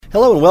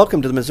Hello and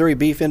welcome to the Missouri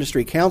Beef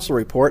Industry Council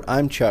Report.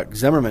 I'm Chuck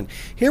Zimmerman.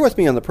 Here with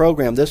me on the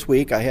program this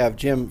week I have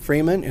Jim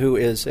Freeman, who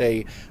is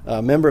a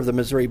member of the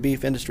Missouri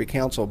Beef Industry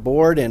Council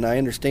Board, and I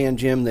understand,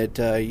 Jim, that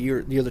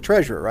you're the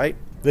treasurer, right?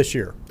 This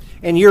year.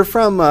 And you're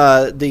from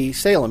the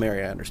Salem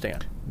area, I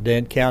understand.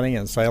 Dent County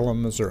and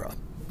Salem, Missouri.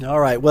 All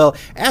right. Well,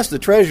 as the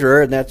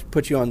treasurer, and that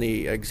puts you on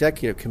the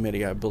executive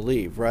committee, I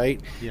believe,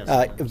 right? Yes.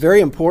 A very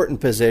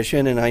important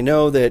position, and I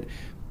know that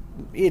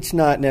it's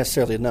not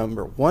necessarily the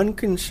number one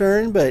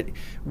concern, but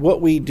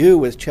what we do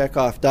with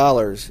checkoff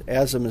dollars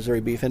as the Missouri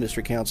Beef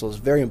Industry Council is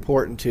very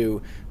important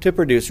to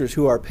producers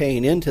who are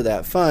paying into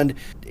that fund.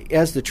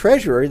 As the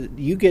treasurer,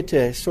 you get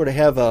to sort of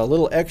have a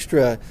little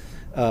extra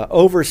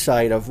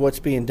oversight of what's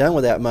being done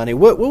with that money.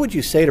 What would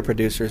you say to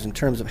producers in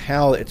terms of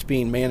how it's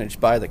being managed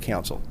by the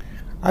council?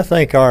 I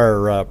think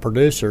our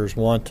producers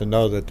want to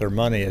know that their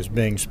money is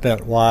being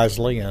spent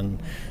wisely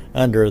and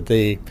under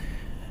the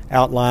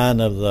outline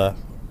of the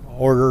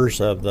orders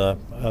of the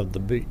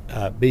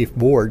beef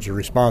board's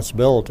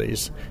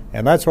responsibilities,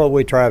 and that's what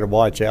we try to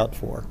watch out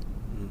for.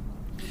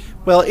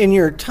 Well, in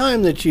your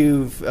time that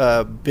you've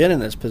been in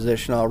this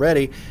position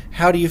already,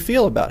 how do you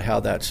feel about how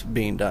that's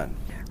being done?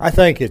 I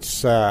think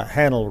it's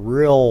handled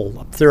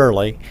real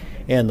thoroughly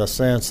in the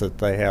sense that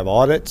they have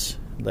audits,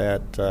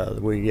 that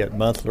we get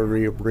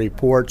monthly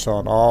reports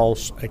on all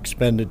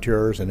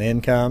expenditures and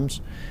incomes,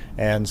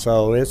 and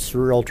so it's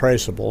real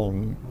traceable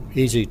and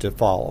easy to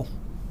follow.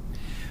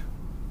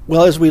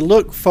 Well, as we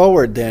look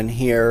forward then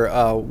here,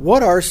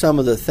 what are some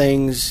of the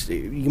things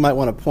you might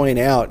want to point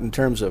out in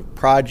terms of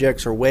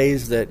projects or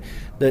ways that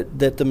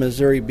the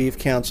Missouri Beef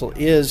Council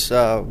is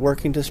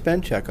working to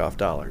spend checkoff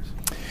dollars?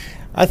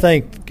 I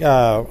think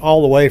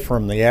all the way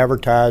from the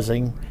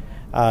advertising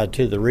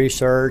to the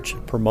research,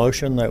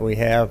 promotion that we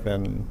have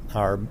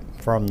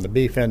from the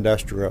Beef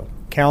Industrial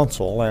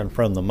Council and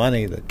from the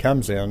money that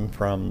comes in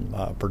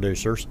from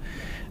producers,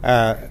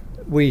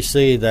 we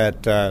see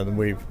that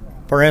we've,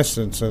 for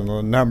instance, in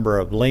the number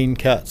of lean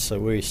cuts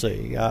that we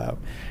see,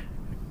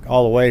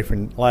 all the way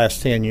from the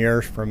last 10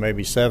 years, from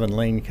maybe 7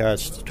 lean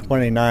cuts to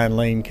 29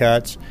 lean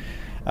cuts,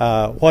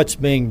 what's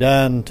being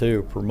done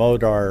to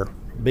promote our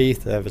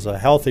beef as a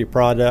healthy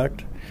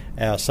product,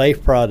 a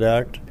safe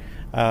product.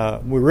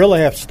 We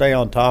really have to stay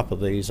on top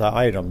of these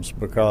items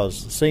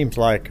because it seems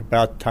like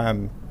about the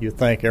time you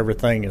think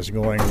everything is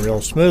going real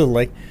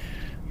smoothly,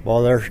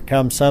 well, there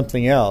comes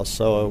something else.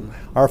 So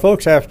our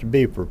folks have to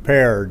be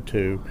prepared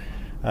to,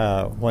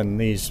 when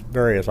these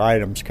various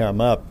items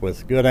come up,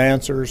 with good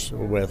answers,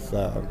 with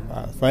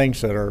things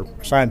that are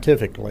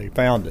scientifically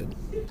founded.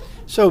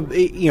 So,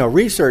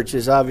 research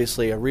is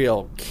obviously a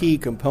real key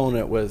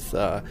component with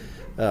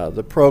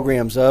the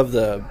programs of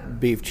the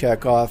beef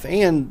checkoff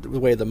and the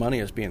way the money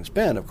is being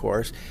spent, of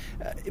course,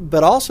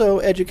 but also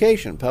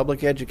education,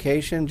 public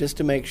education, just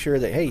to make sure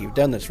that, hey, you've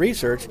done this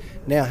research,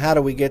 now how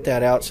do we get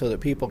that out so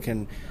that people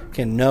can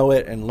know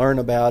it and learn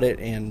about it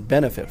and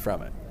benefit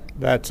from it?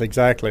 That's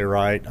exactly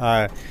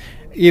right.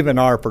 Even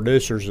our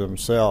producers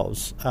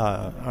themselves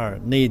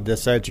need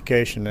this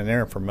education and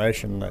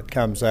information that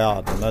comes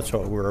out, and that's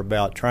what we're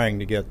about, trying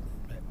to get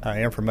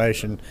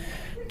information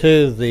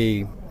to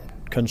the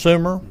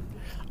consumer,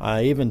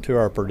 even to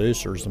our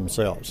producers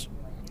themselves.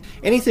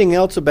 Anything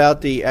else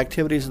about the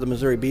activities of the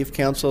Missouri Beef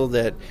Council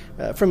that,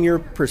 from your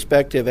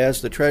perspective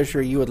as the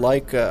treasurer, you would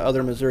like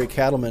other Missouri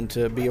cattlemen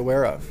to be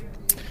aware of?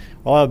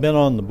 Well, I've been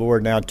on the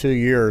board now 2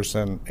 years,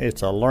 and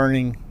it's a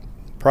learning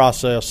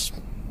process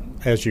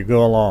as you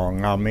go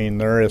along. I mean,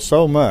 there is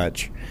so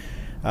much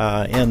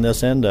in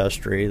this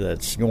industry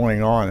that's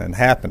going on and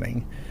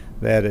happening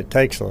that it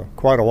takes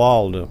quite a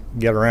while to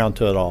get around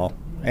to it all.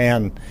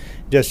 And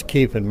just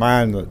keep in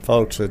mind that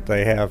folks, that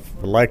they have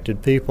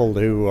elected people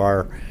who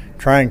are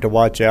trying to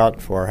watch out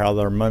for how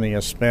their money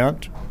is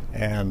spent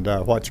and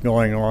what's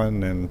going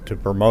on, and to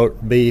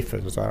promote beef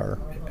as our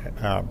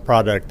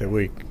product that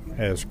we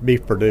as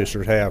beef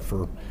producers have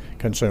for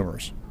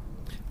consumers.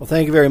 Well,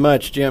 thank you very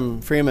much,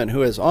 Jim Freeman,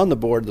 who is on the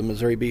board of the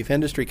Missouri Beef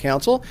Industry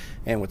Council.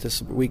 And with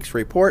this week's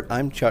report,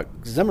 I'm Chuck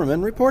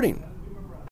Zimmerman reporting.